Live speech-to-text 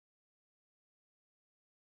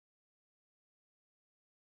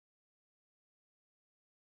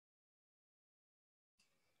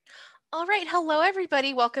All right, hello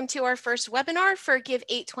everybody. Welcome to our first webinar for Give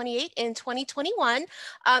 828 in 2021.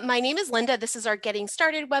 My name is Linda. This is our Getting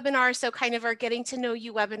Started webinar, so kind of our Getting to Know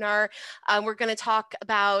You webinar. We're going to talk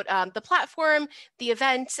about the platform, the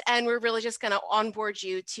event, and we're really just going to onboard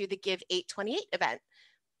you to the Give 828 event.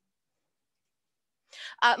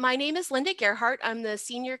 My name is Linda Gerhardt. I'm the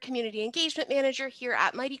Senior Community Engagement Manager here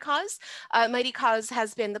at Mighty Cause. Mighty Cause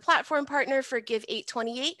has been the platform partner for Give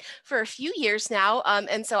 828 for a few years now,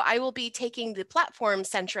 and so I will be taking the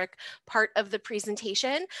platform-centric part of the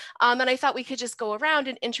presentation. And I thought we could just go around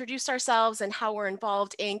and introduce ourselves and how we're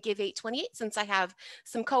involved in Give 828 since I have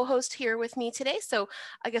some co-hosts here with me today. So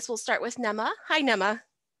I guess we'll start with Nema. Hi, Nema.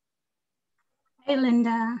 Hey,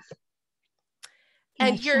 Linda.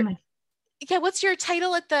 And what's your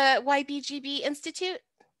title at the YBGB Institute?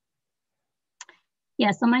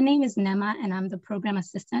 Yeah, so my name is Nema and I'm the program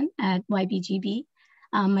assistant at YBGB.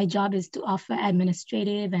 My job is to offer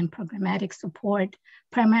administrative and programmatic support,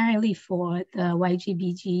 primarily for the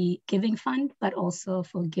YGBG Giving Fund, but also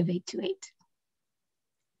for Give 828.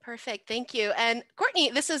 Perfect, thank you. And Courtney,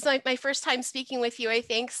 this is my first time speaking with you, I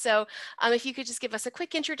think. So if you could just give us a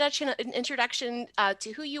quick introduction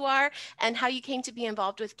to who you are and how you came to be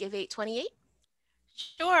involved with Give 828.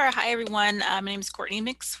 Sure. Hi, everyone. My name is Courtney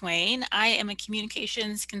McSwain. I am a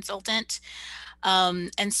communications consultant.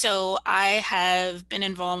 And so I have been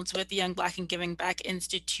involved with the Young Black and Giving Back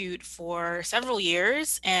Institute for several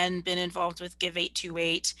years and been involved with Give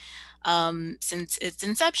 828 since its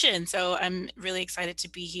inception. So I'm really excited to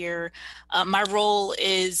be here. My role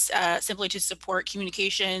is simply to support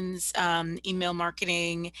communications, email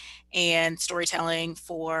marketing, and storytelling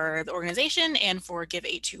for the organization and for Give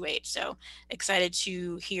 828. So excited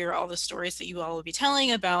to hear all the stories that you all will be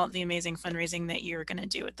telling about the amazing fundraising that you're going to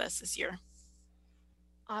do with us this year.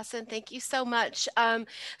 Awesome. Thank you so much.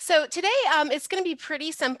 So today it's going to be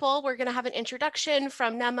pretty simple. We're going to have an introduction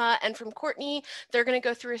from Nema and from Courtney. They're going to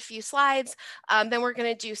go through a few slides. Then we're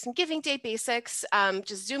going to do some Giving Day basics,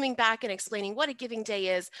 just zooming back and explaining what a Giving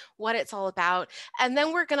Day is, what it's all about. And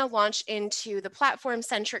then we're going to launch into the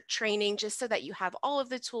platform-centric training just so that you have all of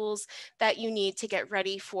the tools that you need to get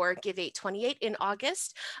ready for Give 828 in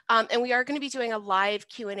August. And we are going to be doing a live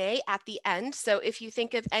Q&A at the end. So if you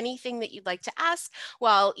think of anything that you'd like to ask,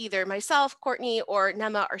 well, either myself, Courtney, or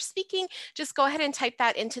Nema are speaking, just go ahead and type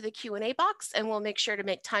that into the Q&A box and we'll make sure to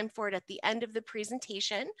make time for it at the end of the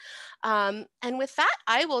presentation. And with that,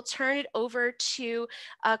 I will turn it over to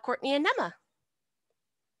Courtney and Nema.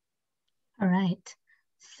 All right.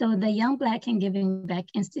 So the Young Black and Giving Back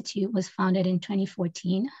Institute was founded in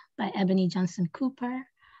 2014 by Ebony Johnson Cooper.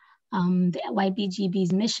 The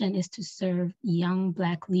YBGB's mission is to serve young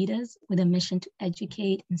Black leaders with a mission to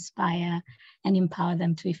educate, inspire, and empower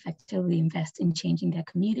them to effectively invest in changing their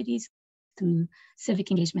communities through civic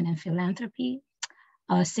engagement and philanthropy.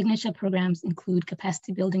 Our signature programs include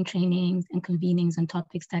capacity building trainings and convenings on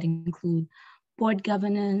topics that include board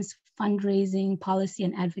governance, fundraising, policy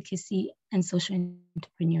and advocacy, and social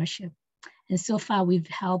entrepreneurship. And so far, we've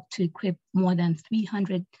helped to equip more than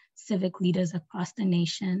 300 civic leaders across the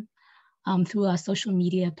nation. Through our social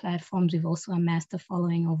media platforms, we've also amassed a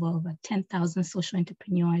following of over 10,000 social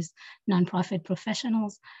entrepreneurs, nonprofit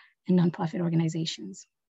professionals, and nonprofit organizations.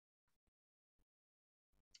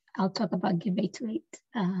 I'll talk about Give 828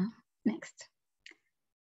 next.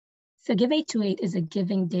 So Give 828 is a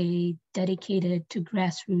giving day dedicated to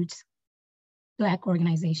grassroots Black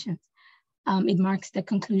organizations. It marks the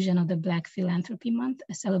conclusion of the Black Philanthropy Month,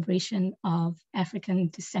 a celebration of African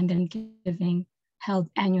descendant giving held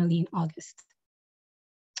annually in August.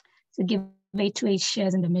 So Give 828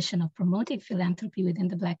 shares in the mission of promoting philanthropy within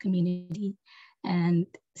the Black community, and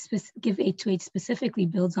Give 828 specifically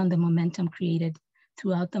builds on the momentum created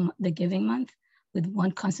throughout the Giving Month with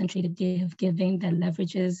one concentrated day of giving that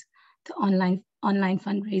leverages the online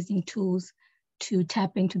fundraising tools to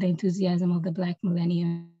tap into the enthusiasm of the Black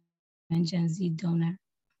millennial and Gen Z donor.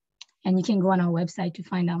 And you can go on our website to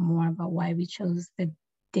find out more about why we chose the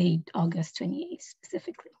date August 28th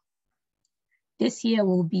specifically. This year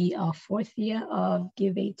will be our 4th year of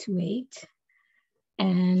Give 828.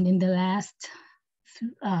 And in the last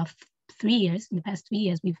 3 years, in the past 3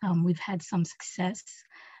 years, we've had some success.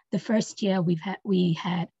 The first year we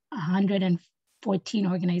had 114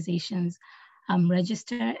 organizations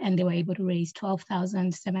register, and they were able to raise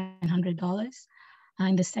 $12,700.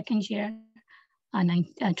 In the second year,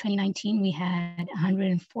 2019, we had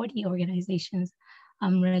 140 organizations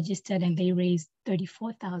registered, and they raised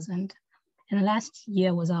 $34,000. And the last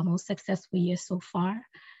year was our most successful year so far.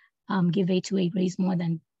 Give 828 raised more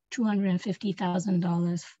than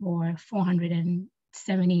 $250,000 for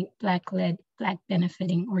 70 Black-led, Black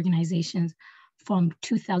benefiting organizations from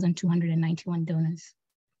 2,291 donors.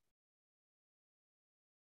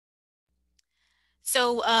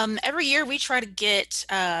 So every year we try to get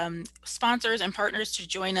sponsors and partners to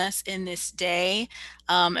join us in this day,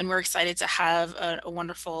 and we're excited to have a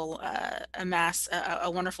wonderful a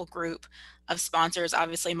wonderful group of sponsors.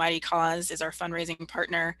 Obviously, Mighty Cause is our fundraising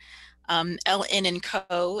partner. LN &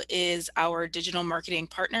 Co is our digital marketing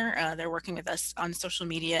partner. They're working with us on social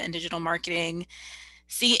media and digital marketing.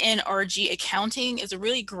 CNRG Accounting is a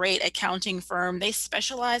really great accounting firm. They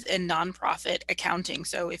specialize in nonprofit accounting.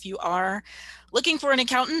 So if you are looking for an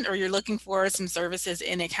accountant or you're looking for some services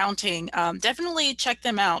in accounting, definitely check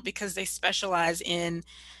them out because they specialize in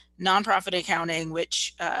nonprofit accounting,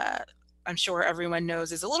 which I'm sure everyone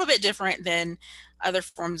knows is a little bit different than other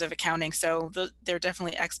forms of accounting. So they're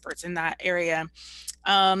definitely experts in that area.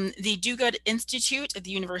 The Do Good Institute at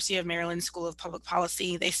the University of Maryland School of Public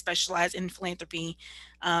Policy, they specialize in philanthropy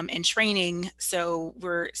and training. So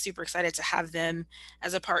we're super excited to have them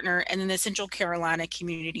as a partner. And then the Central Carolina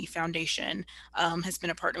Community Foundation has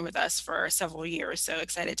been a partner with us for several years. So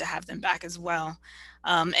excited to have them back as well.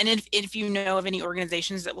 And if you know of any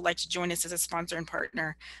organizations that would like to join us as a sponsor and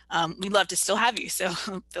partner, we'd love to still have you. So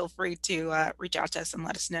feel free to reach out to us and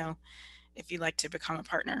let us know if you'd like to become a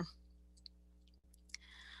partner.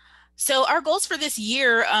 So our goals for this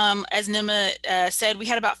year, as Nima said, we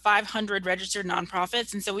had about 500 registered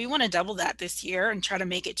nonprofits. And so we want to double that this year and try to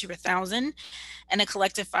make it to 1,000 and a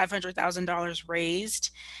collective $500,000 raised.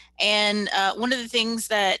 And one of the things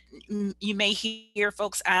that you may hear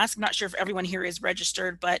folks ask, I'm not sure if everyone here is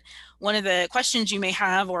registered, but one of the questions you may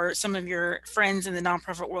have, or some of your friends in the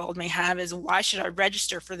nonprofit world may have, is why should I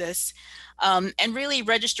register for this? And really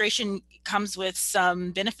registration comes with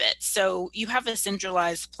some benefits. So you have a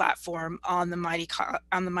centralized platform on the Mighty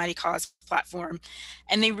Cause platform,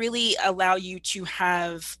 and they really allow you to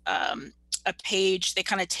have a page. They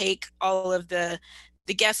kind of take all of the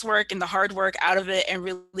guesswork and the hard work out of it and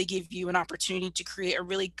really give you an opportunity to create a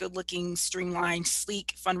really good looking, streamlined,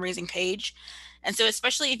 sleek fundraising page. And so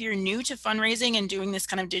especially if you're new to fundraising and doing this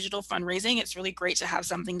kind of digital fundraising, it's really great to have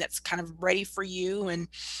something that's kind of ready for you and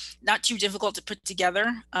not too difficult to put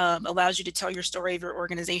together. Allows you to tell your story of your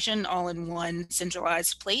organization all in one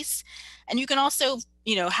centralized place. And you can also,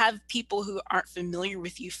 have people who aren't familiar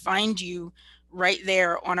with you find you right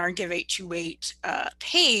there on our Give 828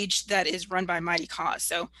 page that is run by Mighty Cause.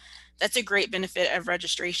 So that's a great benefit of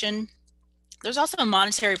registration. There's also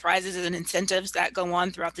monetary prizes and incentives that go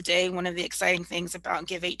on throughout the day. One of the exciting things about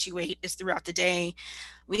Give 828 is throughout the day,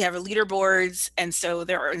 we have leaderboards. And so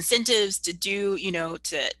there are incentives to do,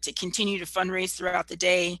 to continue to fundraise throughout the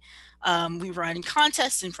day. We run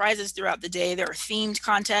contests and prizes throughout the day. There are themed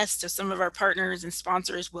contests. So some of our partners and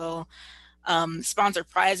sponsors will sponsor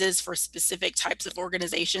prizes for specific types of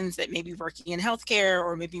organizations that may be working in healthcare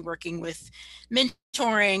or maybe working with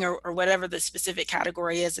mentoring or whatever the specific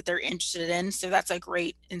category is that they're interested in. So that's a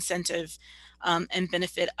great incentive and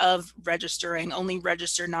benefit of registering. Only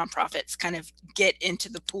registered nonprofits kind of get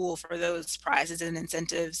into the pool for those prizes and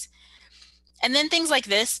incentives. And then things like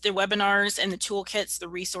this, the webinars and the toolkits, the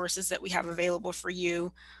resources that we have available for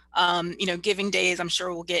you. Giving days, I'm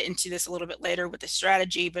sure we'll get into this a little bit later with the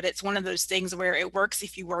strategy, but it's one of those things where it works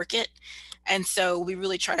if you work it. And so we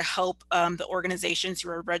really try to help the organizations who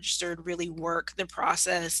are registered really work the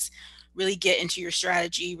process, really get into your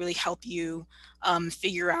strategy, really help you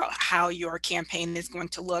figure out how your campaign is going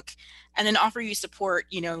to look, and then offer you support.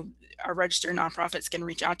 Our registered nonprofits can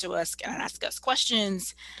reach out to us and ask us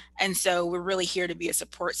questions. And so we're really here to be a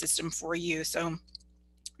support system for you. So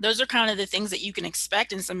those are kind of the things that you can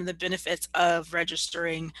expect and some of the benefits of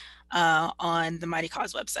registering on the Mighty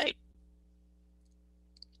Cause website.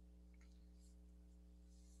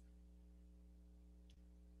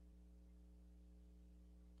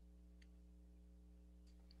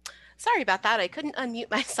 Sorry about that. I couldn't unmute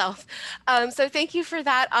myself. So thank you for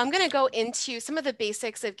that. I'm going to go into some of the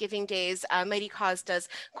basics of giving days. Mighty Cause does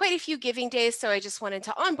quite a few giving days, so I just wanted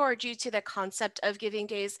to onboard you to the concept of giving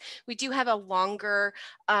days. We do have a longer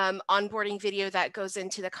onboarding video that goes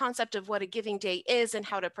into the concept of what a giving day is and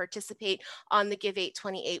how to participate on the Give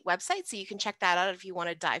 828 website. So you can check that out if you want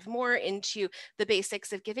to dive more into the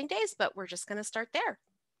basics of giving days, but we're just going to start there.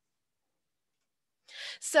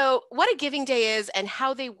 So what a giving day is and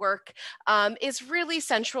how they work is really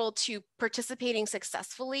central to participating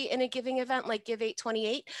successfully in a giving event like Give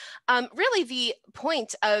 828. Really, the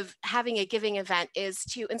point of having a giving event is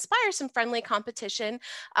to inspire some friendly competition.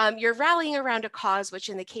 You're rallying around a cause, which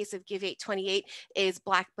in the case of Give 828 is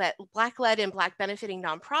Black-led and Black benefiting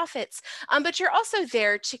nonprofits, but you're also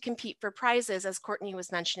there to compete for prizes, as Courtney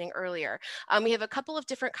was mentioning earlier. We have a couple of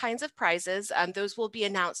different kinds of prizes. Those will be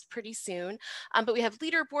announced pretty soon. But we have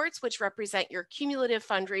leaderboards, which represent your cumulative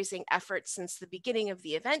fundraising efforts since the beginning of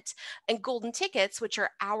the event, and golden tickets, which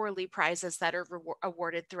are hourly prizes that are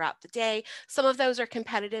awarded throughout the day. Some of those are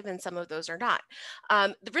competitive and some of those are not.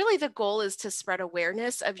 Really, the goal is to spread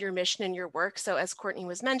awareness of your mission and your work. So as Courtney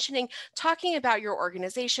was mentioning, talking about your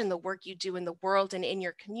organization, the work you do in the world and in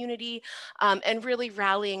your community, and really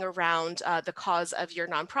rallying around the cause of your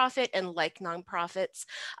nonprofit and like nonprofits,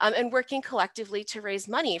 and working collectively to raise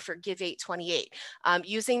money for Give 828,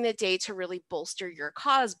 using the day to really bolster your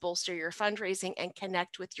cause, bolster your fundraising, and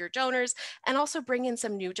connect with your donors, and also bring in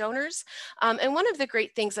some new donors. And one of the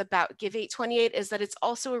great things about Give 828 is that it's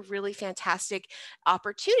also a really fantastic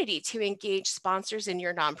opportunity to engage sponsors in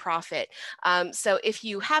your nonprofit. So if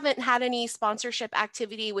you haven't had any sponsorship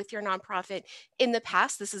activity with your nonprofit in the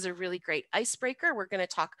past, this is a really great icebreaker. We're going to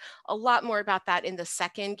talk a lot more about that in the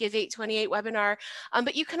second Give 828 webinar.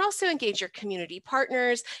 But you can also engage your community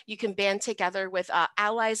partners. You can band together with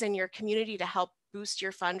allies in your community to help boost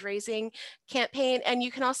your fundraising campaign. And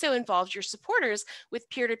you can also involve your supporters with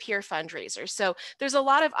peer-to-peer fundraisers. So there's a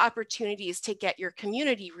lot of opportunities to get your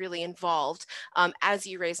community really involved as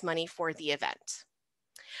you raise money for the event.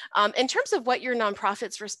 In terms of what your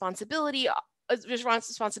nonprofit's responsibilities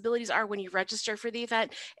are when you register for the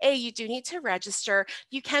event, you do need to register.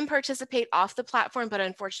 You can participate off the platform, but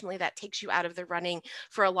unfortunately that takes you out of the running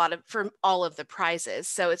for all of the prizes.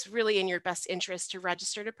 So it's really in your best interest to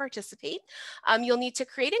register to participate. You'll need to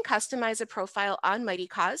create and customize a profile on Mighty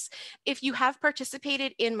Cause. If you have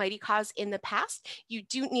participated in Mighty Cause in the past, you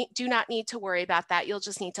do not need to worry about that. You'll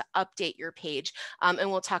just need to update your page, and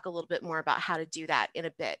we'll talk a little bit more about how to do that in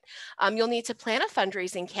a bit. You'll need to plan a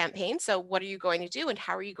fundraising campaign. So what are you going to do and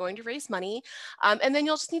how are you going to raise money? And then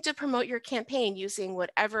you'll just need to promote your campaign using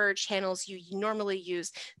whatever channels you normally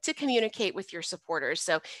use to communicate with your supporters.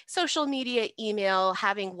 So social media, email,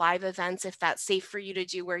 having live events if that's safe for you to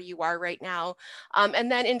do where you are right now,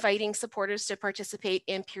 and then inviting supporters to participate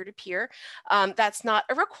in peer-to-peer. That's not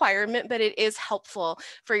a requirement, but it is helpful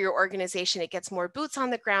for your organization. It gets more boots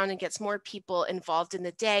on the ground and gets more people involved in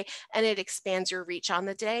the day, and it expands your reach on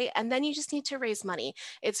the day. And then you just need to raise money.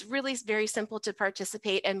 It's really very simple to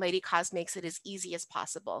participate, and Mighty Cause makes it as easy as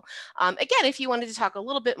possible. Again, if you wanted to talk a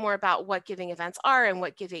little bit more about what giving events are and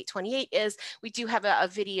what Give 828 is, we do have a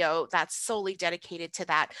video that's solely dedicated to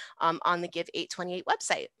that on the Give 828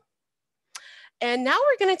 website. And now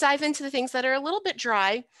we're going to dive into the things that are a little bit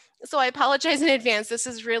dry. So I apologize in advance. This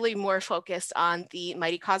is really more focused on the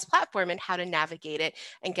Mighty Cause platform and how to navigate it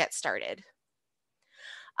and get started.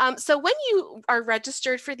 So when you are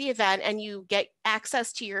registered for the event and you get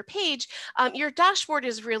access to your page, your dashboard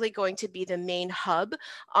is really going to be the main hub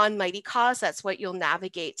on Mighty Cause. That's what you'll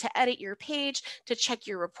navigate to edit your page, to check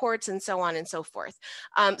your reports, and so on and so forth.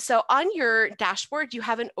 So on your dashboard, you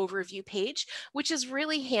have an overview page, which is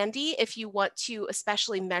really handy if you want to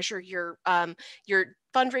especially measure your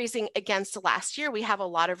fundraising against last year. We have a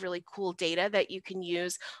lot of really cool data that you can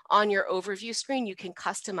use on your overview screen. You can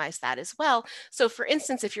customize that as well. So for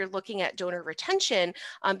instance, if you're looking at donor retention,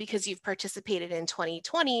 because you've participated in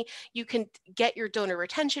 2020, you can get your donor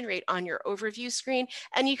retention rate on your overview screen.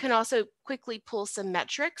 And you can also quickly pull some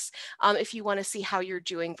metrics if you want to see how you're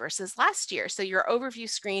doing versus last year. So your overview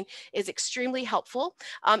screen is extremely helpful.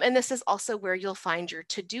 And this is also where you'll find your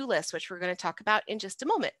to-do list, which we're going to talk about in just a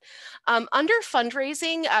moment. Under fundraising,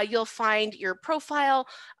 you'll find your profile,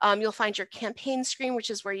 you'll find your campaign screen, which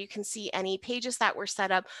is where you can see any pages that were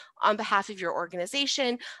set up on behalf of your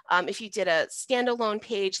organization. If you did a standalone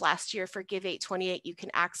page last year for Give 828, you can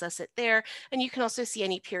access it there. And you can also see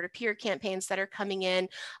any peer-to-peer campaigns that are coming in.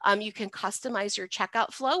 You can customize your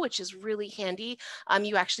checkout flow, which is really handy.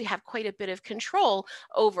 You actually have quite a bit of control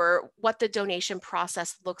over what the donation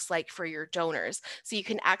process looks like for your donors. So you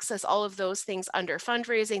can access all of those things under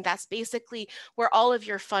fundraising. That's basically where all all of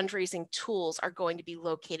your fundraising tools are going to be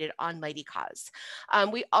located on Mighty Cause.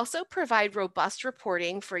 We also provide robust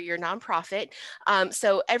reporting for your nonprofit.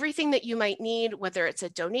 So everything that you might need, whether it's a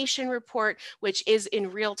donation report, which is in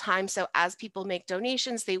real time, so as people make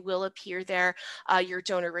donations, they will appear there. Your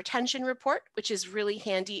donor retention report, which is really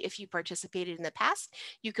handy if you participated in the past.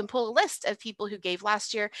 You can pull a list of people who gave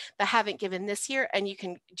last year that haven't given this year, and you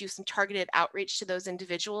can do some targeted outreach to those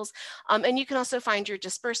individuals. And you can also find your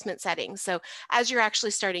disbursement settings. So as you're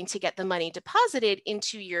actually starting to get the money deposited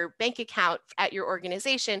into your bank account at your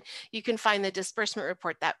organization, you can find the disbursement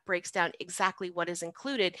report that breaks down exactly what is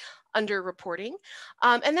included under reporting.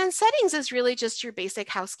 And then settings is really just your basic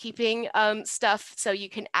housekeeping stuff. So you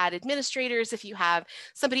can add administrators. If you have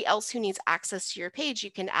somebody else who needs access to your page,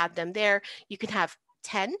 you can add them there. You can have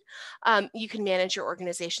 10. You can manage your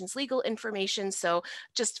organization's legal information. So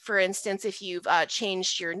just for instance, if you've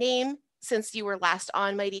changed your name since you were last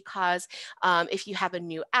on Mighty Cause, if you have a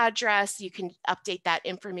new address, you can update that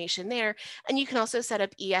information there. And you can also set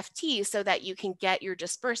up EFT so that you can get your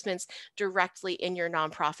disbursements directly in your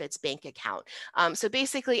nonprofit's bank account. So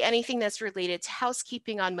basically anything that's related to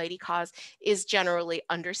housekeeping on Mighty Cause is generally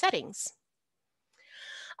under settings.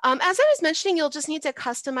 As I was mentioning, you'll just need to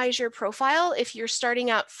customize your profile. If you're starting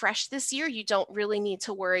out fresh this year, you don't really need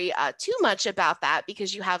to worry too much about that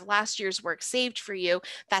because you have last year's work saved for you.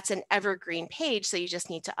 That's an evergreen page, so you just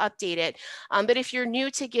need to update it. But if you're new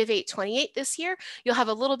to Give 828 this year, you'll have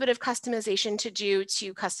a little bit of customization to do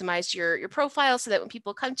to customize your profile so that when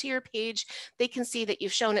people come to your page, they can see that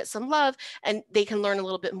you've shown it some love and they can learn a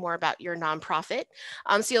little bit more about your nonprofit.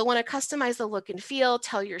 So you'll want to customize the look and feel,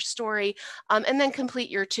 tell your story, and then complete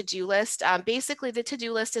your to-do list. Basically, the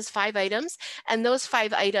to-do list is 5 items, and those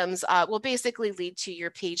 5 items will basically lead to your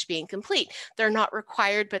page being complete. They're not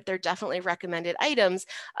required, but they're definitely recommended items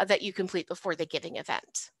that you complete before the giving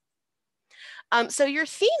event. So your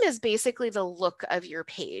theme is basically the look of your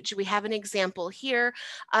page. We have an example here.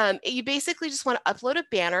 You basically just want to upload a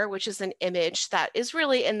banner, which is an image that is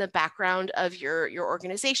really in the background of your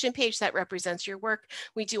organization page that represents your work.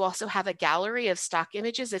 We do also have a gallery of stock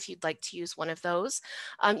images if you'd like to use one of those.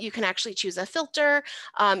 You can actually choose a filter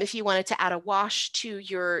if you wanted to add a wash to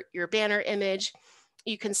your banner image.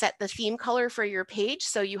 You can set the theme color for your page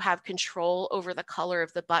so you have control over the color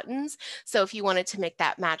of the buttons. So if you wanted to make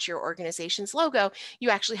that match your organization's logo, you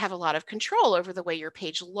actually have a lot of control over the way your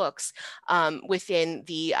page looks within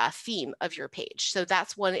the theme of your page. So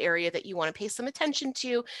that's one area that you want to pay some attention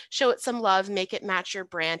to, show it some love, make it match your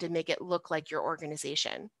brand, and make it look like your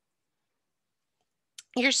organization.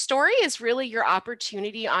 Your story is really your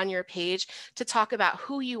opportunity on your page to talk about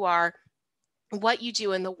who you are, what you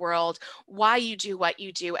do in the world, why you do what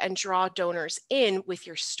you do, and draw donors in with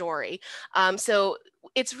your story. So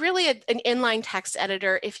it's really an inline text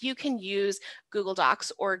editor. If you can use Google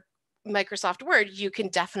Docs or Microsoft Word, you can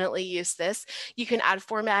definitely use this. You can add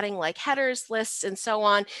formatting like headers, lists, and so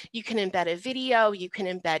on. You can embed a video, you can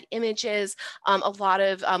embed images. A lot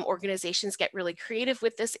of organizations get really creative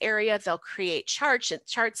with this area. They'll create charts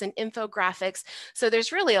and infographics. So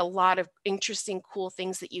there's really a lot of interesting, cool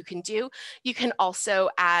things that you can do. You can also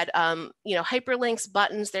add hyperlinks,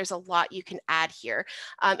 buttons. There's a lot you can add here.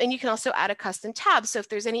 And you can also add a custom tab. So if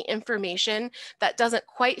there's any information that doesn't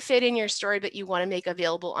quite fit in your story, but you want to make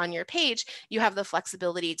available on your page, you have the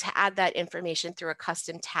flexibility to add that information through a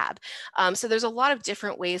custom tab. So there's a lot of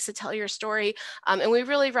different ways to tell your story. And we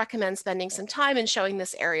really recommend spending some time and showing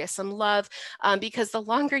this area some love because the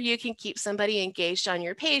longer you can keep somebody engaged on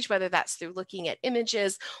your page, whether that's through looking at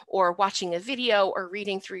images or watching a video or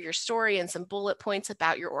reading through your story and some bullet points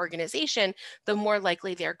about your organization, the more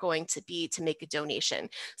likely they're going to be to make a donation.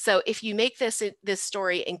 So if you make this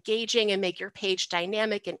story engaging and make your page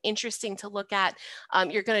dynamic and interesting to look at,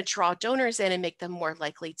 you're going to draw donors in and make them more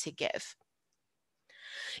likely to give.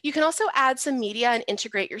 You can also add some media and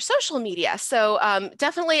integrate your social media. So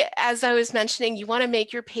definitely, as I was mentioning, you want to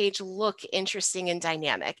make your page look interesting and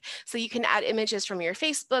dynamic. So you can add images from your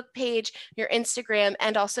Facebook page, your Instagram,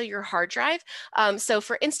 and also your hard drive. So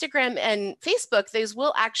for Instagram and Facebook, those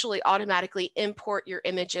will actually automatically import your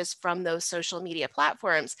images from those social media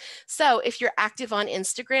platforms. So if you're active on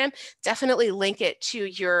Instagram, definitely link it to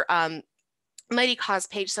your Mighty Cause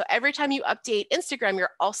page. So every time you update Instagram,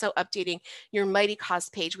 you're also updating your Mighty Cause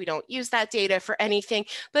page. We don't use that data for anything,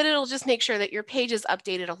 but it'll just make sure that your page is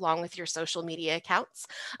updated along with your social media accounts.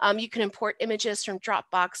 You can import images from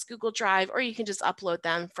Dropbox, Google Drive, or you can just upload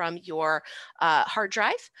them from your hard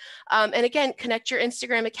drive. And again, connect your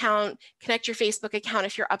Instagram account, connect your Facebook account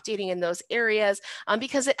if you're updating in those areas,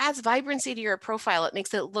 because it adds vibrancy to your profile. It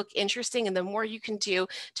makes it look interesting. And the more you can do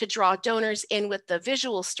to draw donors in with the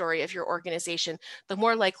visual story of your organization, organization, the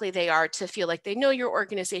more likely they are to feel like they know your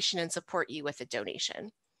organization and support you with a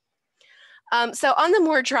donation. So on the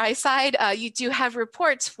more dry side, you do have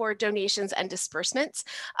reports for donations and disbursements.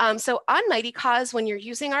 So on Mighty Cause, when you're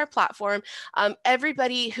using our platform,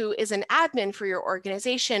 everybody who is an admin for your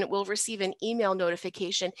organization will receive an email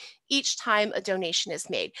notification each time a donation is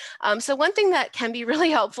made. So one thing that can be really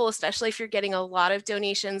helpful, especially if you're getting a lot of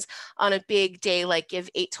donations on a big day like Give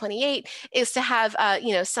 828, is to have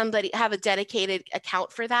somebody have a dedicated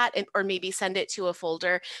account for that, or maybe send it to a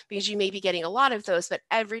folder, because you may be getting a lot of those, but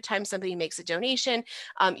every time somebody makes a donation,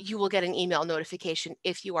 you will get an email notification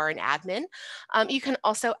if you are an admin. You can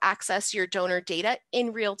also access your donor data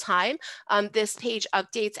in real time. This page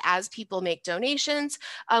updates as people make donations.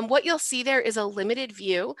 What you'll see there is a limited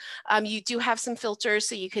view. You do have some filters,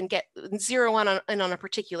 so you can zero in on a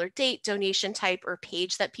particular date, donation type, or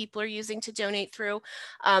page that people are using to donate through.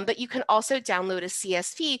 But you can also download a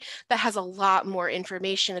CSV that has a lot more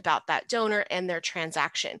information about that donor and their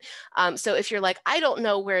transaction. So if you're like, I don't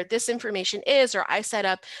know where this information is, or I set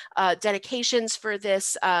up dedications for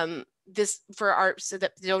this, so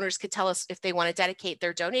that the donors could tell us if they want to dedicate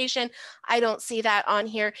their donation, I don't see that on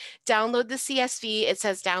here. Download the CSV. It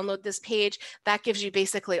says download this page. That gives you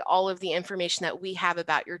basically all of the information that we have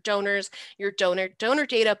about your donors. Your donor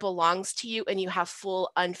data belongs to you, and you have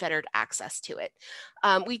full unfettered access to it.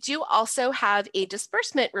 We do also have a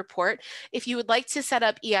disbursement report. If you would like to set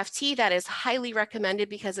up EFT, that is highly recommended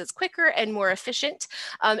because it's quicker and more efficient.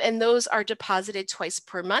 And those are deposited twice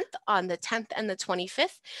per month on the 10th and the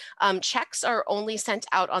 25th. Checks are only sent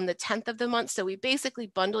out on the 10th of the month. So we basically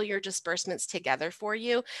bundle your disbursements together for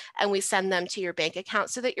you, and we send them to your bank account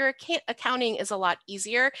so that your accounting is a lot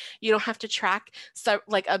easier. You don't have to track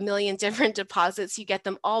like a million different deposits. You get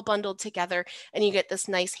them all bundled together, and you get this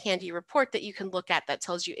nice handy report that you can look at that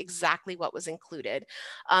tells you exactly what was included.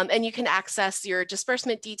 And you can access your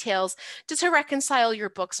disbursement details to reconcile your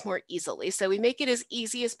books more easily. So we make it as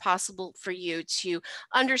easy as possible for you to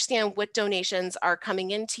understand what donations are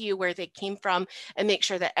coming into you, where they came from, and make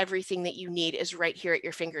sure that everything that you need is right here at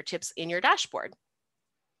your fingertips in your dashboard.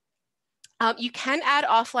 You can add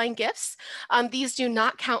offline gifts. These do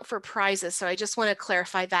not count for prizes, so I just want to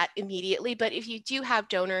clarify that immediately. But if you do have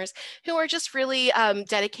donors who are just really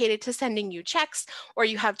dedicated to sending you checks, or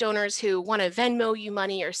you have donors who want to Venmo you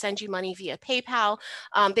money or send you money via PayPal,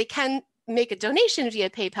 they can make a donation via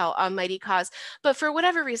PayPal on Mighty Cause. But for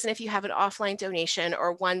whatever reason, if you have an offline donation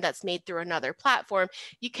or one that's made through another platform,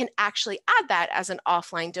 you can actually add that as an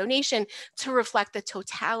offline donation to reflect the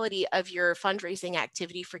totality of your fundraising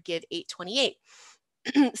activity for Give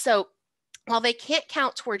 828. So while they can't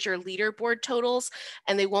count towards your leaderboard totals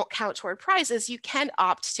and they won't count toward prizes, you can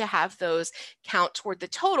opt to have those count toward the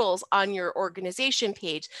totals on your organization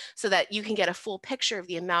page so that you can get a full picture of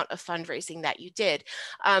the amount of fundraising that you did.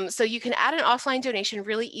 So you can add an offline donation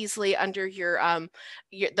really easily under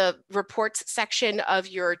the reports section of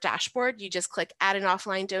your dashboard. You just click add an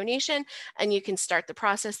offline donation and you can start the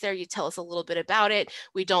process there. You tell us a little bit about it.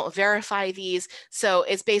 We don't verify these. So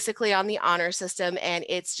it's basically on the honor system, and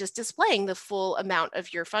it's just displaying the full amount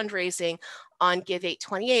of your fundraising on Give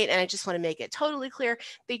 828. And I just want to make it totally clear,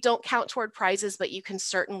 they don't count toward prizes, but you can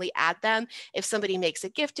certainly add them. If somebody makes a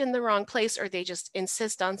gift in the wrong place, or they just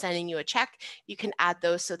insist on sending you a check, you can add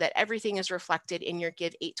those so that everything is reflected in your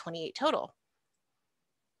Give 828 total.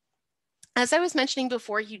 As I was mentioning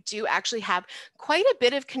before, you do actually have quite a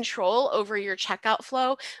bit of control over your checkout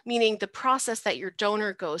flow, meaning the process that your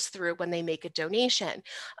donor goes through when they make a donation.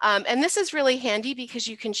 And this is really handy because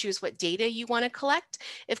you can choose what data you want to collect.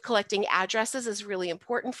 If collecting addresses is really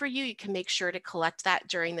important for you, you can make sure to collect that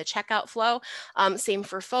during the checkout flow. Same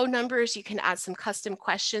for phone numbers. You can add some custom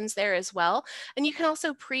questions there as well. And you can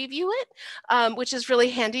also preview it, which is really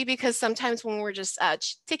handy because sometimes when we're just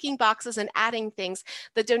ticking boxes and adding things,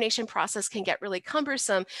 the donation process can get really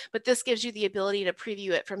cumbersome, but this gives you the ability to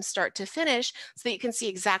preview it from start to finish so that you can see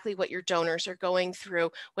exactly what your donors are going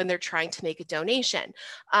through when they're trying to make a donation.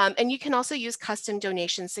 And you can also use custom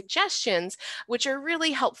donation suggestions, which are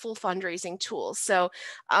really helpful fundraising tools. So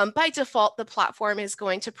by default, the platform is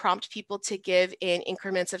going to prompt people to give in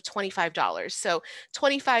increments of $25. So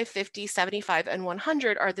 25, 50, 75, and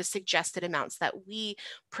 100 are the suggested amounts that we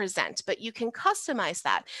present, but you can customize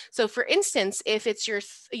that. So for instance, if it's your,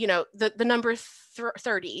 the number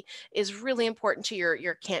 30 is really important to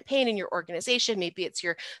your campaign and your organization. Maybe it's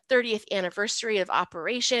your 30th anniversary of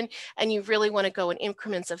operation and you really want to go in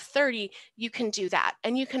increments of 30, you can do that.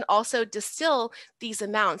 And you can also distill these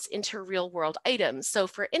amounts into real world items. So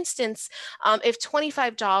for instance, if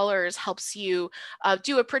 $25 helps you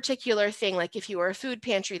do a particular thing, like if you are a food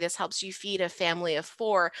pantry, this helps you feed a family of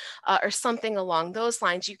 4 or something along those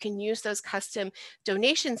lines, you can use those custom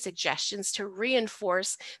donation suggestions to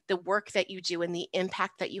reinforce the work that you do and the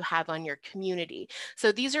impact that you have on your community.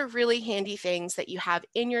 So these are really handy things that you have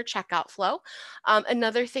in your checkout flow.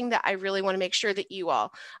 Another thing that I really want to make sure that you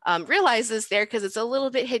all realize is there, because it's a little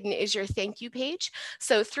bit hidden, is your thank you page.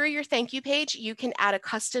 So through your thank you page, you can add a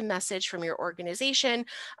custom message from your organization.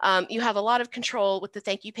 You have a lot of control with the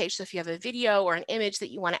thank you page. So if you have a video or an image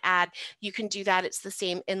that you want to add, you can do that. It's the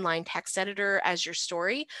same inline text editor as your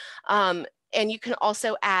story. And you can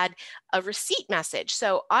also add a receipt message.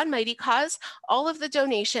 So on Mighty Cause, all of the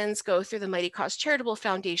donations go through the Mighty Cause Charitable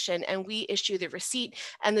Foundation, and we issue the receipt,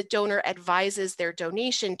 and the donor advises their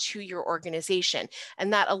donation to your organization.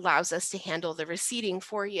 And that allows us to handle the receipting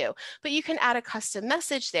for you. But you can add a custom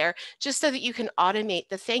message there just so that you can automate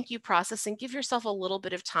the thank you process and give yourself a little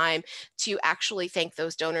bit of time to actually thank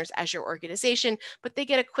those donors as your organization. But they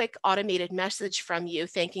get a quick automated message from you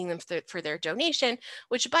thanking them for their donation,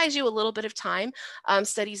 which buys you a little bit of time.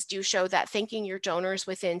 Studies do show that thanking your donors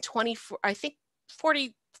within 24, I think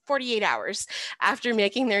 48 hours after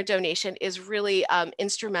making their donation is really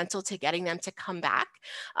instrumental to getting them to come back.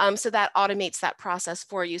 So that automates that process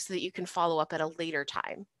for you so that you can follow up at a later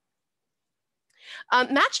time.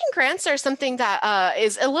 Matching grants are something that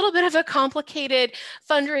is a little bit of a complicated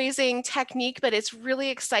fundraising technique, but it's really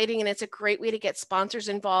exciting and it's a great way to get sponsors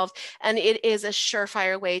involved. And it is a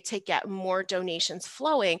surefire way to get more donations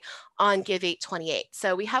flowing on Give 828.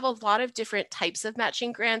 So we have a lot of different types of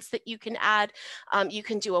matching grants that you can add. You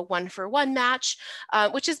can do a 1-for-1 match,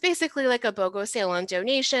 which is basically like a BOGO sale on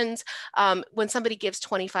donations. When somebody gives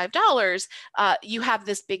 $25, you have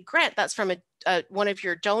this big grant that's from one of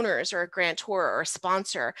your donors or a grantor or a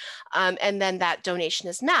sponsor, and then that donation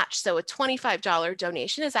is matched. So a $25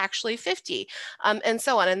 donation is actually $50, and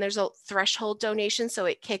so on. And there's a threshold donation, so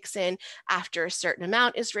it kicks in after a certain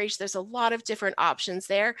amount is reached. There's a lot of different options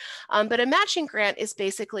there. But a matching grant is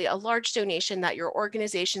basically a large donation that your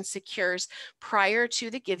organization secures prior to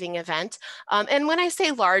the giving event. And when I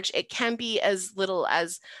say large, it can be as little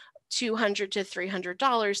as $200 to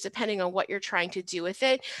 $300, depending on what you're trying to do with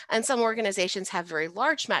it. And some organizations have very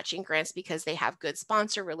large matching grants because they have good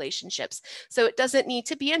sponsor relationships. So it doesn't need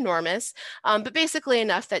to be enormous, but basically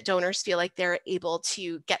enough that donors feel like they're able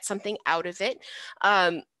to get something out of it.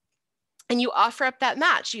 And you offer up that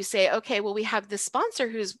match. You say, okay, well, we have this sponsor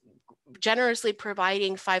who's generously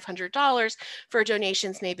providing $500 for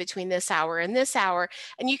donations made between this hour and this hour.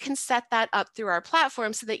 And you can set that up through our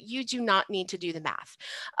platform so that you do not need to do the math.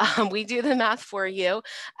 We do the math for you.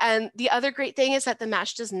 And the other great thing is that the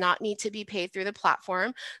match does not need to be paid through the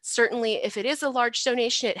platform. Certainly, if it is a large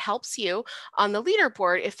donation, it helps you on the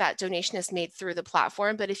leaderboard if that donation is made through the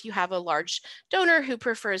platform. But if you have a large donor who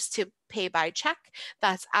prefers to pay by check,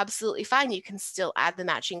 that's absolutely fine. You can still add the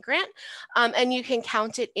matching grant, and you can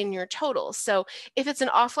count it in your totals. So if it's an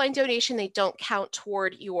offline donation, they don't count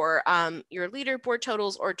toward your leaderboard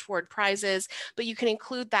totals or toward prizes, but you can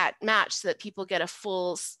include that match so that people get a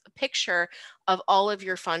full picture of all of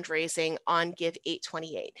your fundraising on Give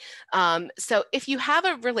 828. So if you have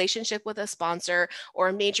a relationship with a sponsor or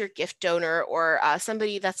a major gift donor or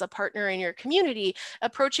somebody that's a partner in your community,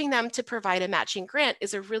 approaching them to provide a matching grant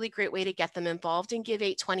is a really great way to get them involved in Give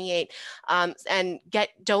 828 and get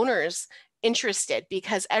donors interested,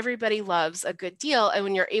 because everybody loves a good deal. And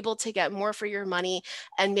when you're able to get more for your money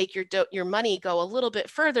and make your money go a little bit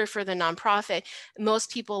further for the nonprofit,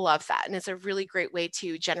 most people love that. And it's a really great way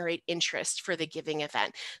to generate interest for the giving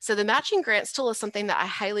event. So the matching grants tool is something that I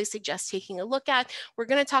highly suggest taking a look at. We're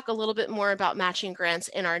going to talk a little bit more about matching grants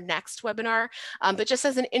in our next webinar. But just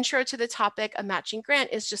as an intro to the topic, a matching grant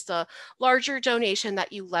is just a larger donation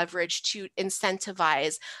that you leverage to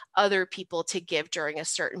incentivize other people to give during a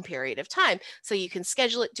certain period of time. So you can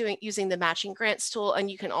schedule it using the matching grants tool, and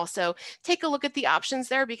you can also take a look at the options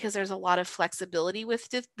there because there's a lot of flexibility with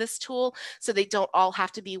this tool. So they don't all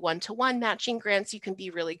have to be one-to-one matching grants. You can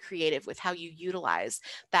be really creative with how you utilize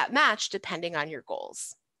that match depending on your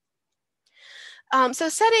goals. So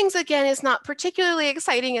settings, again, is not particularly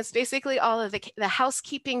exciting. It's basically all of the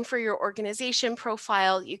housekeeping for your organization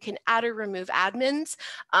profile. You can add or remove admins.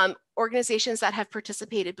 organizations that have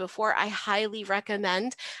participated before, I highly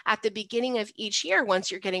recommend at the beginning of each year, once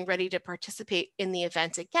you're getting ready to participate in the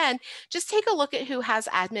event again, just take a look at who has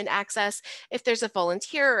admin access. If there's a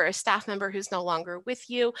volunteer or a staff member who's no longer with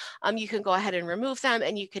you, you can go ahead and remove them,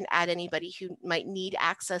 and you can add anybody who might need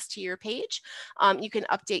access to your page. You can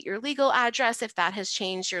update your legal address if that has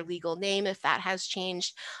changed, your legal name if that has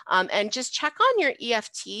changed, and just check on your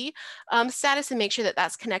EFT status and make sure that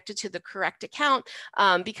that's connected to the correct account,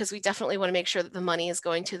 because we definitely want to make sure that the money is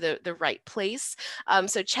going to the right place.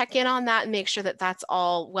 So check in on that and make sure that that's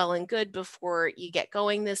all well and good before you get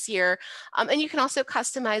going this year. And you can also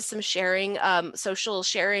customize some sharing, social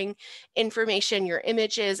sharing information, your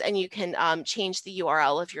images, and you can change the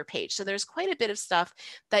URL of your page. So there's quite a bit of stuff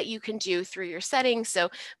that you can do through your settings. So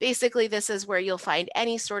basically, this is where you'll find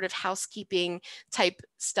any sort of housekeeping type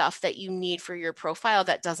stuff that you need for your profile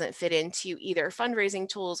that doesn't fit into either fundraising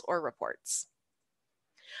tools or reports.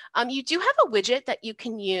 You do have a widget that you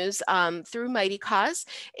can use through Mighty Cause.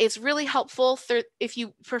 It's really helpful if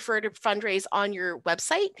you prefer to fundraise on your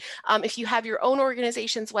website. If you have your own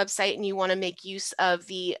organization's website and you want to make use of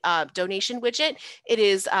the donation widget, it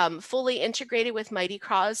is fully integrated with Mighty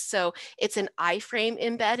Cause. So it's an iframe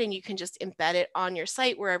embed, and you can just embed it on your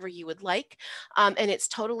site wherever you would like. And it's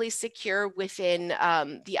totally secure within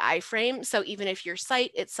the iframe. So even if your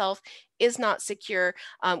site itself is not secure,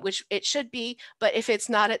 which it should be, but if it's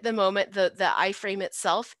not at the moment, the iframe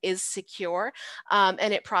itself is secure,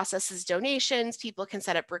 and it processes donations. People can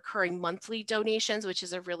set up recurring monthly donations, which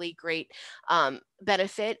is a really great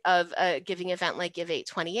benefit of a giving event like Give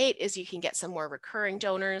 828 is you can get some more recurring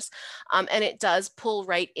donors, and it does pull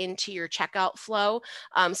right into your checkout flow.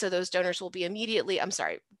 So those donors will be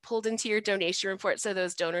pulled into your donation report. So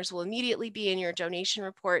those donors will immediately be in your donation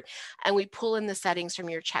report, and we pull in the settings from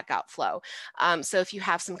your checkout flow. So if you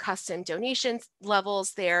have some custom donation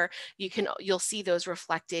levels there, you'll see those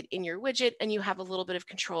reflected in your widget, and you have a little bit of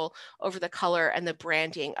control over the color and the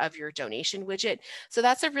branding of your donation widget. So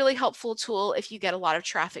that's a really helpful tool if you get a lot of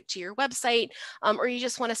traffic to your website, or you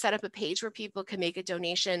just want to set up a page where people can make a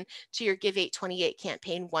donation to your Give 828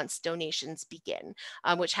 campaign once donations begin,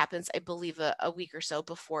 which happens, I believe, a week or so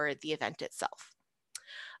before the event itself.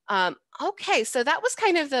 Okay, so that was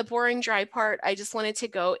kind of the boring, dry part. I just wanted to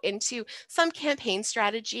go into some campaign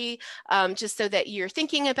strategy, just so that you're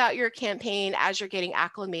thinking about your campaign as you're getting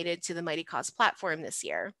acclimated to the Mighty Cause platform this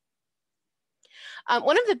year.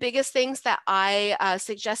 One of the biggest things that I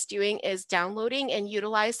suggest doing is downloading and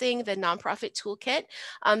utilizing the nonprofit toolkit.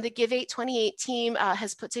 The Give 828 team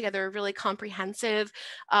has put together a really comprehensive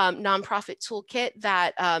nonprofit toolkit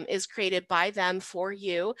that is created by them for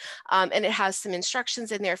you. And it has some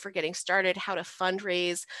instructions in there for getting started, how to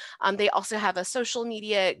fundraise. They also have a social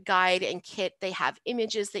media guide and kit. They have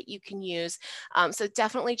images that you can use. So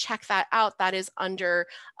definitely check that out. That is under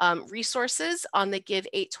resources on the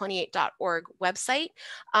give828.org website.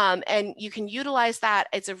 And you can utilize that.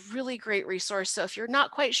 It's a really great resource. So if you're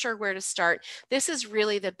not quite sure where to start, this is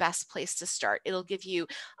really the best place to start. It'll give you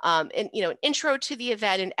an intro to the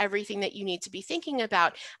event and everything that you need to be thinking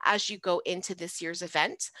about as you go into this year's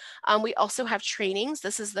event. We also have trainings.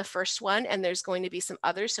 This is the first one, and there's going to be some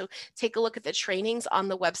others. So take a look at the trainings on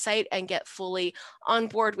the website and get fully on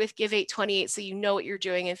board with Give 828 so you know what you're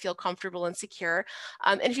doing and feel comfortable and secure.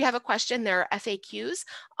 And if you have a question, there are FAQs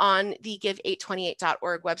on the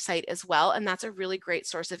give828.org website as well. And that's a really great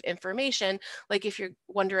source of information. Like if you're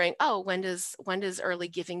wondering, oh, when does early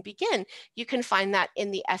giving begin? You can find that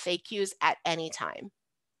in the FAQs at any time.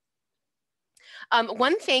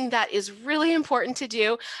 One thing that is really important to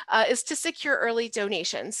do is to secure early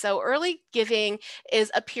donations. So early giving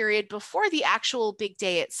is a period before the actual big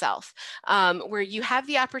day itself, where you have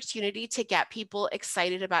the opportunity to get people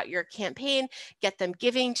excited about your campaign, get them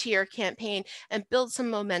giving to your campaign, and build some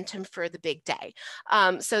momentum for the big day.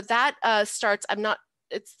 So that starts,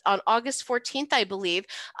 it's on August 14th, I believe,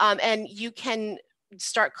 and you can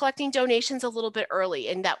start collecting donations a little bit early,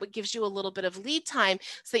 and that gives you a little bit of lead time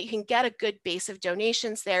so that you can get a good base of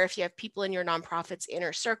donations there. If you have people in your nonprofit's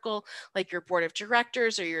inner circle, like your board of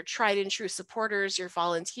directors or your tried and true supporters, your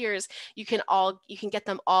volunteers, you can get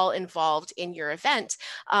them all involved in your event,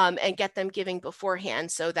 and get them giving beforehand,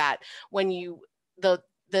 so that when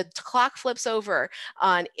the clock flips over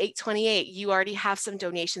on 828, you already have some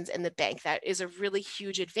donations in the bank. That is a really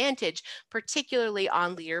huge advantage, particularly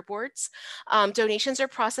on leaderboards. Donations are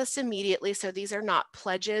processed immediately, so these are not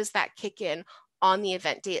pledges that kick in on the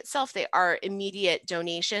event day itself. They are immediate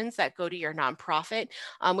donations that go to your nonprofit,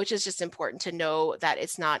 which is just important to know that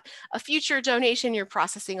it's not a future donation, you're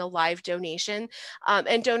processing a live donation.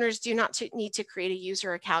 And donors do not need to create a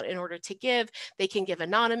user account in order to give. They can give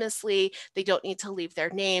anonymously. They don't need to leave their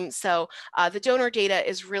name. So the donor data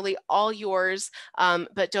is really all yours,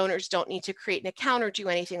 but donors don't need to create an account or do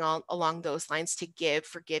anything along those lines to give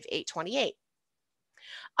for Give 828.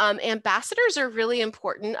 Ambassadors are really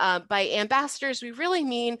important. By ambassadors, we really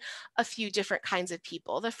mean a few different kinds of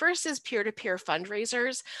people. The first is peer-to-peer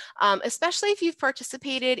fundraisers, especially if you've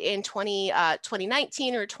participated in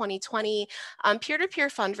 2019 or 2020. Peer-to-peer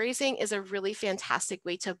fundraising is a really fantastic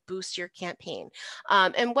way to boost your campaign.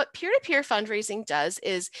 And what peer-to-peer fundraising does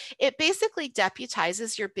is it basically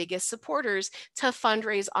deputizes your biggest supporters to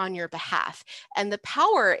fundraise on your behalf. And the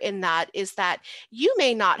power in that is that you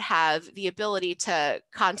may not have the ability to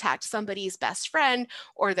contact somebody's best friend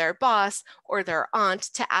or their boss or their aunt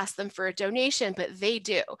to ask them for a donation, but they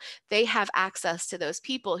do. They have access to those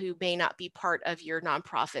people who may not be part of your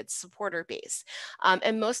nonprofit's supporter base.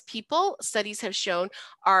 And most people, studies have shown,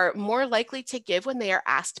 are more likely to give when they are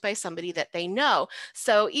asked by somebody that they know.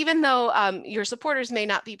 So even though your supporters may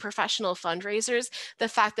not be professional fundraisers, the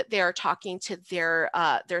fact that they are talking to their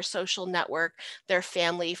social network, their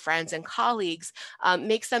family, friends, and colleagues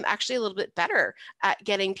makes them actually a little bit better at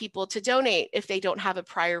getting people to donate if they don't have a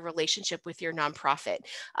prior relationship with your nonprofit.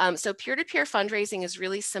 So peer-to-peer fundraising is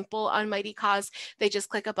really simple on Mighty Cause. They just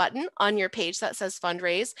click a button on your page that says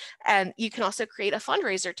fundraise, and you can also create a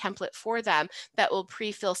fundraiser template for them that will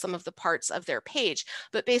pre-fill some of the parts of their page.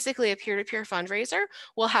 But basically a peer-to-peer fundraiser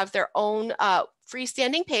will have their own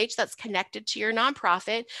freestanding page that's connected to your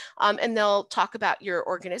nonprofit, and they'll talk about your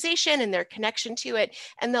organization and their connection to it,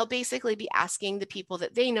 and they'll basically be asking the people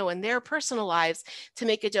that they know in their personal lives to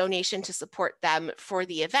make a donation to support them for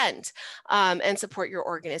the event and support your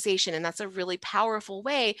organization. And that's a really powerful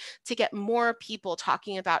way to get more people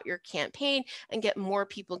talking about your campaign and get more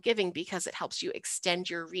people giving, because it helps you extend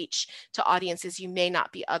your reach to audiences you may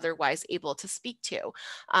not be otherwise able to speak to.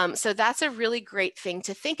 So that's a really great thing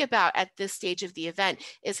to think about at this stage of the event,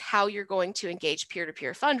 is how you're going to engage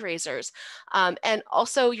peer-to-peer fundraisers. And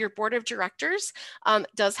also your board of directors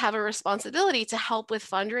does have a responsibility to help with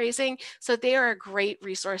fundraising. So they are a great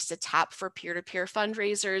resource to tap for peer-to-peer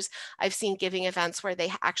fundraisers. I've seen giving events where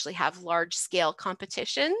they actually have large scale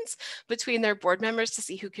competitions between their board members to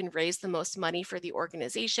see who can raise the most money for the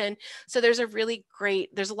organization. So there's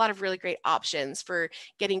a lot of really great options for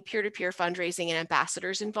getting peer-to-peer fundraising and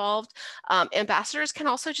ambassadors involved. Ambassadors can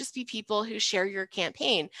also just be people who share your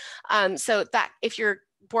campaign. So that if your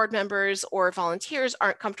board members or volunteers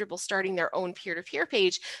aren't comfortable starting their own peer-to-peer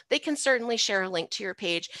page, they can certainly share a link to your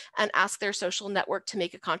page and ask their social network to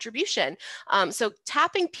make a contribution. So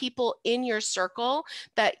tapping people in your circle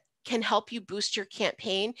that can help you boost your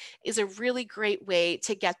campaign is a really great way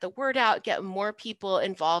to get the word out, get more people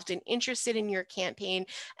involved and interested in your campaign,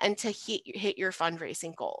 and to hit your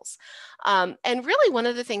fundraising goals. And really one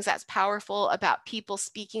of the things that's powerful about people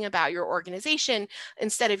speaking about your organization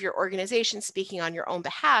instead of your organization speaking on your own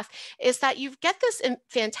behalf is that you get this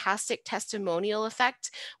fantastic testimonial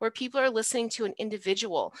effect where people are listening to an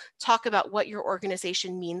individual talk about what your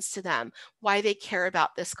organization means to them, why they care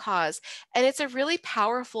about this cause. And it's a really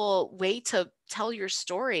powerful way to tell your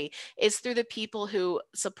story, is through the people who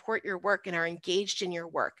support your work and are engaged in your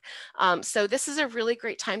work. So this is a really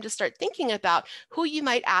great time to start thinking about who you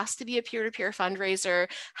might ask to be a peer-to-peer fundraiser,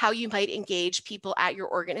 how you might engage people at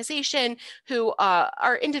your organization who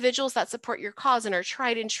are individuals that support your cause and are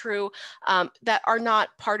tried and true, that are not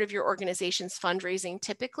part of your organization's fundraising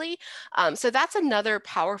typically. So that's another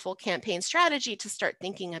powerful campaign strategy to start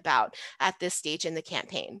thinking about at this stage in the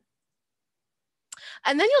campaign.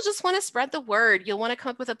 And then you'll just want to spread the word. You'll want to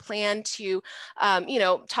come up with a plan to,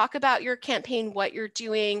 talk about your campaign, what you're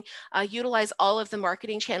doing, utilize all of the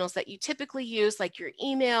marketing channels that you typically use, like your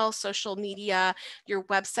email, social media, your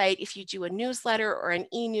website, if you do a newsletter or an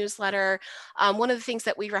e-newsletter. One of the things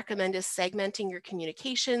that we recommend is segmenting your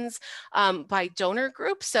communications by donor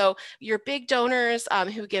group. So your big donors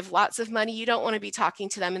who give lots of money, you don't want to be talking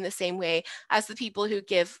to them in the same way as the people who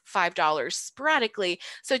give $5 sporadically.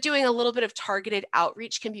 So doing a little bit of targeted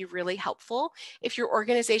outreach can be really helpful. If your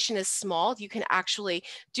organization is small, you can actually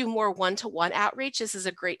do more one-to-one outreach. This is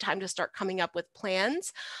a great time to start coming up with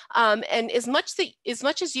plans. And as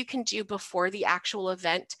much as you can do before the actual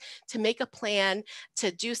event, to make a plan,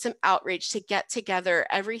 to do some outreach, to get together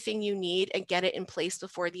everything you need and get it in place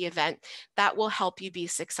before the event, that will help you be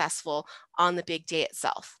successful on the big day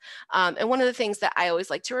itself. And one of the things that I always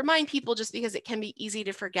like to remind people, just because it can be easy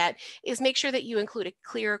to forget, is make sure that you include a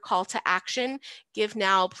clear call to action give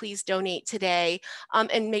now, please donate today,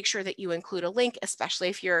 and make sure that you include a link, especially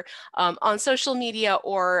if you're on social media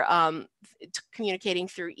or communicating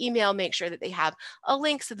through email. Make sure that they have a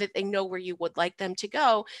link so that they know where you would like them to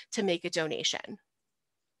go to make a donation.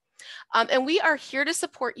 And we are here to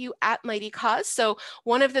support you at Mighty Cause. So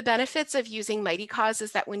one of the benefits of using Mighty Cause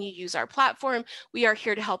is that when you use our platform, we are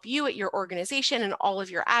here to help you at your organization and all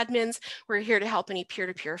of your admins. We're here to help any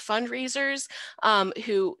peer-to-peer fundraisers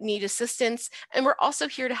who need assistance. And we're also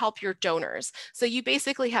here to help your donors. So you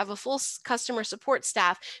basically have a full customer support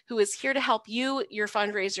staff who is here to help you, your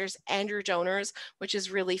fundraisers, and your donors, which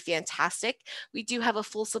is really fantastic. We do have a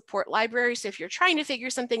full support library. So if you're trying to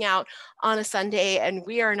figure something out on a Sunday and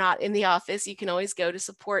we are not in the office, you can always go to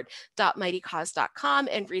support.mightycause.com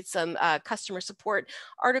and read some customer support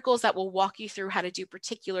articles that will walk you through how to do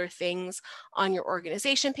particular things on your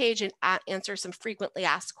organization page and answer some frequently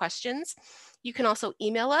asked questions. You can also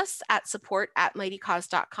email us at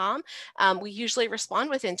support@mightycause.com. We usually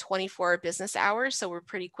respond within 24 business hours, so we're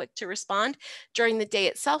pretty quick to respond. During the day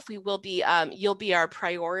itself, we will be, you'll be our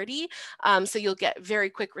priority, so you'll get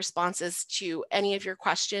very quick responses to any of your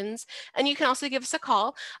questions. And you can also give us a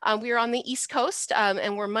call. We are on the East Coast,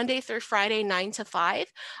 and we're Monday through Friday, 9 to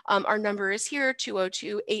 5. Our number is here,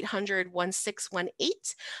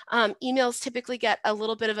 202-800-1618. Emails typically get a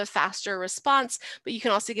little bit of a faster response, but you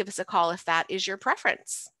can also give us a call if that is your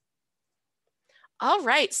preference. All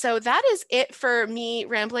right, so that is it for me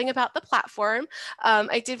rambling about the platform.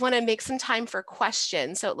 I did want to make some time for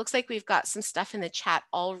questions. So it looks like we've got some stuff in the chat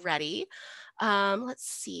already. Let's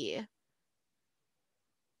see.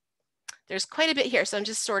 There's quite a bit here, so I'm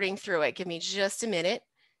just sorting through it. Give me just a minute.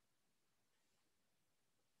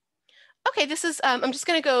 Okay, this is, I'm just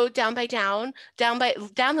gonna go down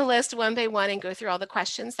the list one by one and go through all the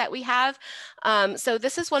questions that we have. So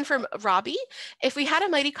this is one from Robbie. If we had a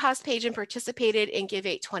Mighty Cause page and participated in Give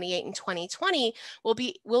 828 in 2020,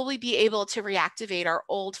 will we be able to reactivate our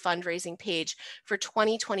old fundraising page for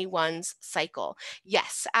 2021's cycle?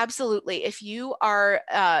 Yes, absolutely. If you are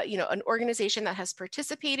an organization that has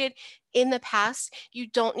participated in the past, you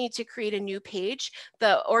don't need to create a new page.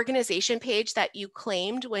 The organization page that you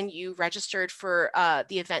claimed when you registered for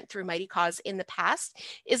the event through Mighty Cause in the past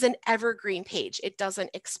is an evergreen page. It doesn't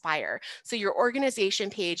expire. So your organization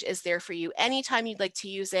page is there for you anytime you'd like to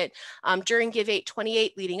use it, during Give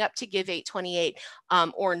 828, leading up to Give 828,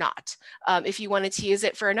 or not. If you wanted to use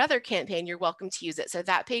it for another campaign, you're welcome to use it. So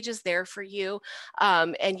that page is there for you,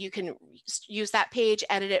 and you can use that page,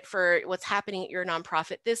 edit it for what's happening at your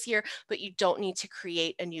nonprofit this year, but you don't need to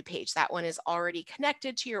create a new page. That one is already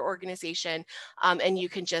connected to your organization, and you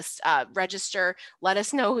can just register, let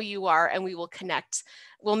us know who you are, and we will connect.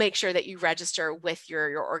 We'll make sure that you register with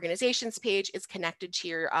your organization's page. It's connected to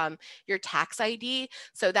your tax ID.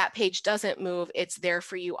 So that page doesn't move. It's there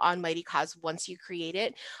for you on Mighty Cause once you create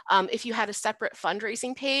it. If you had a separate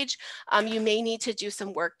fundraising page, you may need to do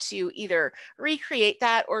some work to either recreate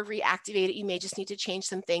that or reactivate it. You may just need to change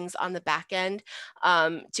some things on the back end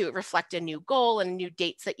to reflect a new goal and new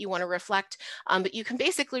dates that you want to reflect. But you can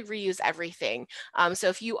basically reuse everything. So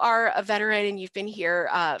if you are a veteran and you've been here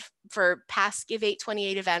for past Give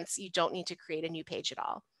 828 events, you don't need to create a new page at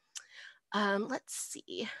all. Let's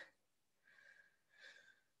see.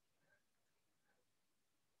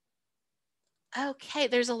 Okay,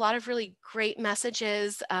 there's a lot of really great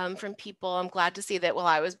messages from people. I'm glad to see that while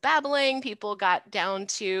I was babbling, people got down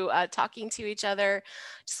to talking to each other.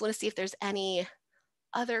 Just want to see if there's any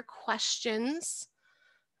other questions.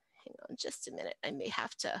 Hang on just a minute. I may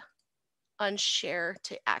have to unshare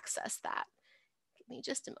to access that. Give me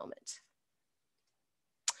just a moment.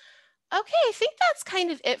 Okay, I think that's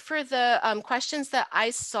kind of it for the questions that I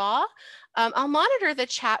saw. I'll monitor the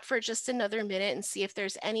chat for just another minute and see if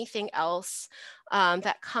there's anything else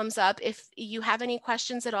that comes up. If you have any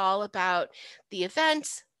questions at all about the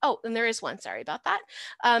event. Oh, and there is one, sorry about that.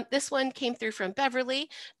 This one came through from Beverly.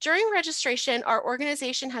 During registration, our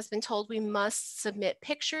organization has been told we must submit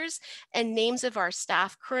pictures and names of our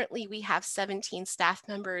staff. Currently, we have 17 staff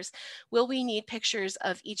members. Will we need pictures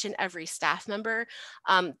of each and every staff member?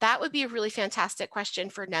 That would be a really fantastic question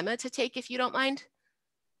for NEMA to take, if you don't mind.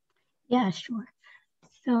 Yeah, sure.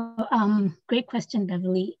 So great question,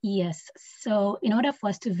 Beverly. Yes. So in order for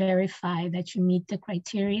us to verify that you meet the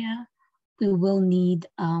criteria, we will need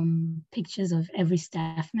pictures of every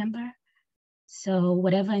staff member. So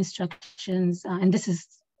whatever instructions, and this is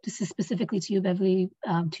specifically to you, Beverly,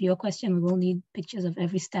 to your question, we will need pictures of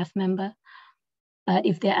every staff member. But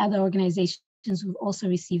if there are other organizations who've also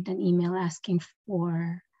received an email asking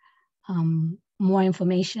for more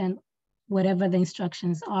information, whatever the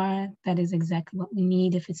instructions are, that is exactly what we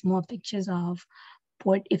need. If it's more pictures of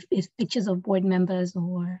board, if pictures of board members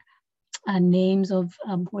or names of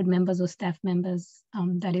board members or staff members,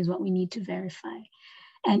 that is what we need to verify.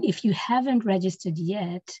 And if you haven't registered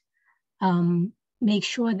yet, make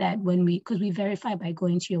sure that when because we verify by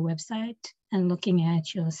going to your website and looking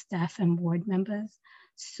at your staff and board members.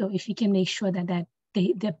 So if you can make sure that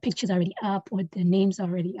the picture's already up or the name's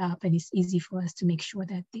already up, and it's easy for us to make sure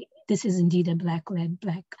that this is indeed a Black-led,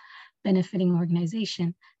 Black benefiting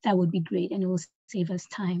organization, that would be great, and it will save us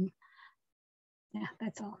time. Yeah,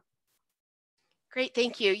 that's all. Great,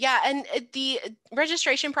 thank you. Yeah, and the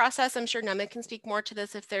registration process, I'm sure Nema can speak more to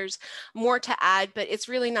this if there's more to add, but it's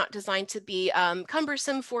really not designed to be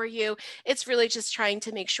cumbersome for you. It's really just trying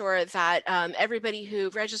to make sure that everybody who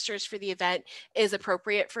registers for the event is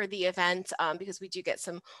appropriate for the event, because we do get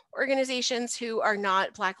some organizations who are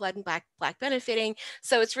not Black-led and Black benefiting.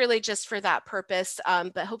 So it's really just for that purpose,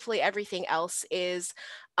 but hopefully everything else is,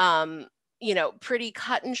 you know, pretty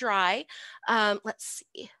cut and dry. Let's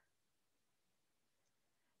see.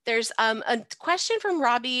 There's a question from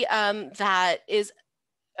Robbie that is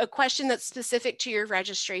a question that's specific to your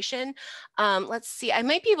registration. Let's see, I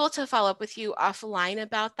might be able to follow up with you offline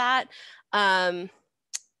about that. But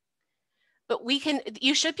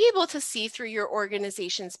you should be able to see through your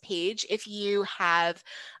organization's page if you have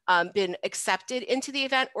been accepted into the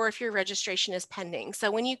event or if your registration is pending.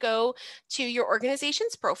 So when you go to your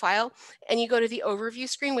organization's profile and you go to the overview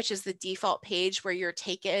screen, which is the default page where you're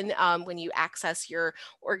taken when you access your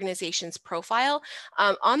organization's profile,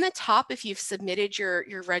 on the top, if you've submitted your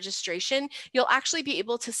registration, you'll actually be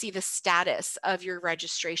able to see the status of your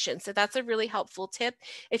registration. So that's a really helpful tip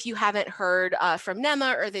if you haven't heard from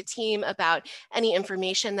Nema or the team about any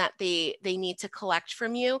information that they need to collect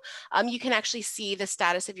from you. You can actually see the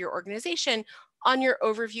status of your organization on your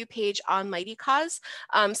overview page on Mighty Cause.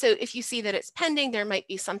 So if you see that it's pending, there might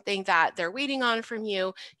be something that they're waiting on from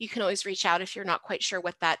you. You can always reach out if you're not quite sure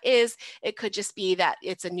what that is. It could just be that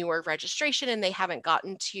it's a newer registration and they haven't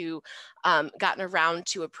gotten around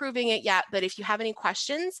to approving it yet. But if you have any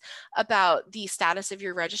questions about the status of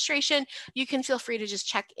your registration, you can feel free to just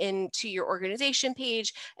check into your organization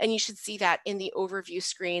page, and you should see that in the overview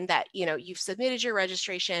screen that, you know, you've submitted your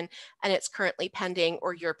registration and it's currently pending,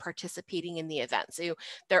 or you're participating in the event. So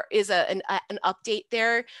there is an update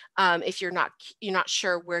there. If you're not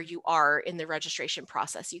sure where you are in the registration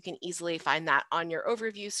process, you can easily find that on your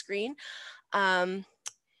overview screen. And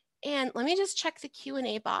let me just check the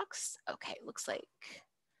Q&A box. Okay, it looks like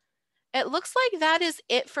that is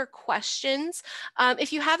it for questions.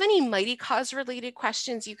 If you have any Mighty Cause related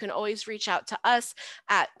questions, you can always reach out to us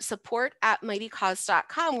at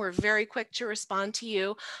support@mightycause.com. We're very quick to respond to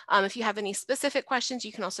you. If you have any specific questions,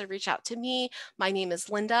 you can also reach out to me. My name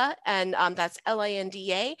is Linda, and that's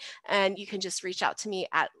Linda, and you can just reach out to me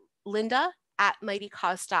at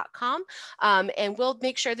linda@mightycause.com, and we'll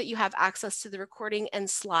make sure that you have access to the recording and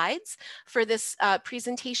slides for this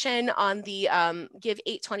presentation on the Give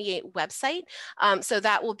 828 website. So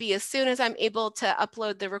that will be as soon as I'm able to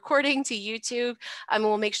upload the recording to YouTube.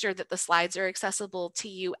 We'll make sure that the slides are accessible to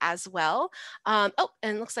you as well. Oh,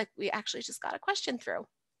 and it looks like we actually just got a question through.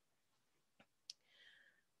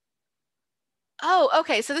 Oh,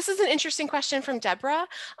 okay. So this is an interesting question from Deborah.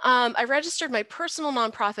 I registered my personal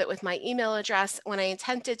nonprofit with my email address. When I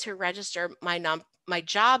intended to register my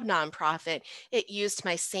job nonprofit, it used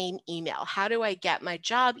my same email. How do I get my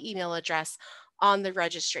job email address on the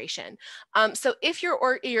registration? So if you've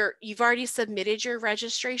already submitted your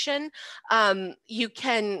registration, you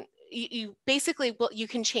can basically, well, you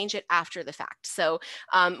can change it after the fact. So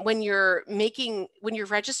when you're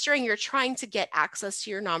registering, you're trying to get access to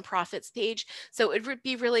your nonprofits page. So it would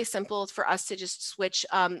be really simple for us to just switch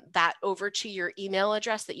that over to your email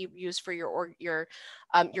address that you use for your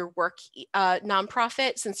work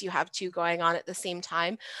nonprofit, since you have two going on at the same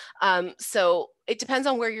time. So it depends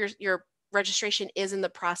on where your registration is in the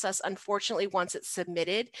process. Unfortunately, once it's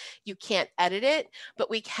submitted, you can't edit it, but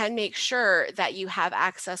we can make sure that you have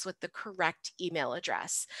access with the correct email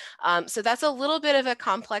address. So that's a little bit of a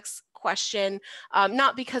complex question,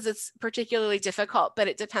 not because it's particularly difficult, but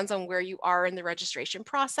it depends on where you are in the registration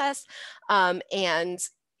process. And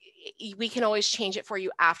we can always change it for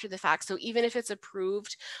you after the fact. So even if it's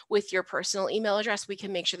approved with your personal email address, we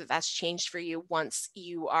can make sure that that's changed for you once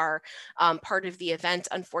you are part of the event.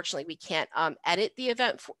 Unfortunately, we can't edit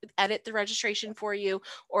the registration for you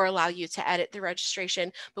or allow you to edit the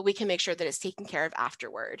registration, but we can make sure that it's taken care of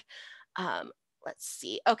afterward. Let's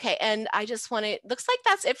see. Okay, and looks like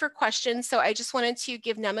that's it for questions. So I just wanted to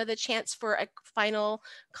give Nema the chance for a final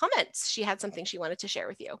comment. She had something she wanted to share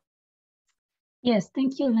with you. Yes,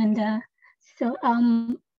 thank you, Linda. So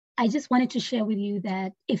I just wanted to share with you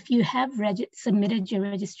that if you have submitted your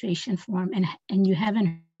registration form and you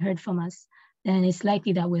haven't heard from us, then it's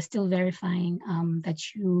likely that we're still verifying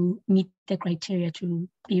that you meet the criteria to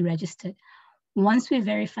be registered. Once we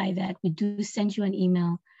verify that, we do send you an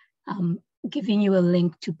email giving you a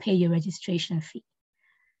link to pay your registration fee.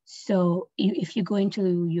 So if you go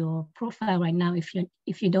into your profile right now, if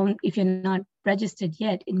you're not registered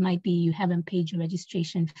yet, it might be you haven't paid your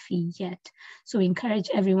registration fee yet. So we encourage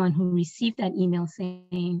everyone who received that email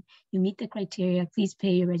saying you meet the criteria, please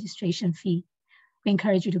pay your registration fee. We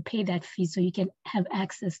encourage you to pay that fee so you can have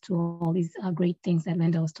access to all these great things that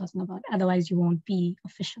Linda was talking about. Otherwise, you won't be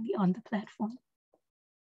officially on the platform.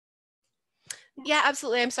 Yeah,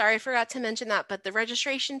 absolutely. I'm sorry, I forgot to mention that, but the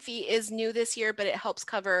registration fee is new this year, but it helps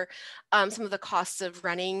cover some of the costs of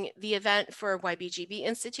running the event for YBGB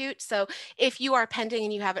Institute. So if you are pending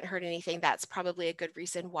and you haven't heard anything, that's probably a good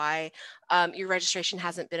reason why your registration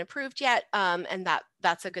hasn't been approved yet. And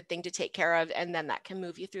that's a good thing to take care of. And then that can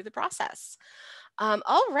move you through the process.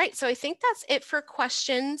 All right, so I think that's it for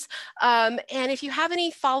questions. And if you have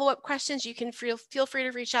any follow-up questions, you can feel free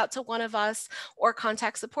to reach out to one of us or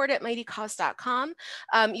contact support@mightycause.com.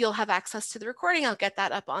 You'll have access to the recording. I'll get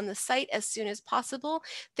that up on the site as soon as possible.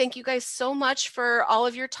 Thank you guys so much for all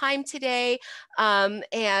of your time today.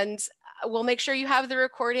 And we'll make sure you have the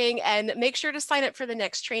recording, and make sure to sign up for the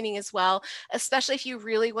next training as well, especially if you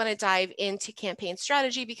really want to dive into campaign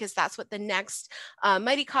strategy, because that's what the next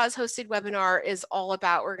Mighty Cause hosted webinar is all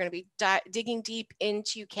about. We're going to be digging deep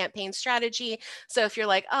into campaign strategy. So if you're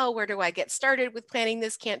like, oh, where do I get started with planning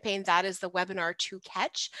this campaign? That is the webinar to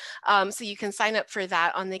catch. So you can sign up for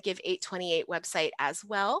that on the Give 828 website as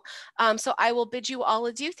well. So I will bid you all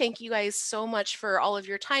adieu. Thank you guys so much for all of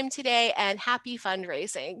your time today, and happy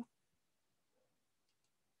fundraising.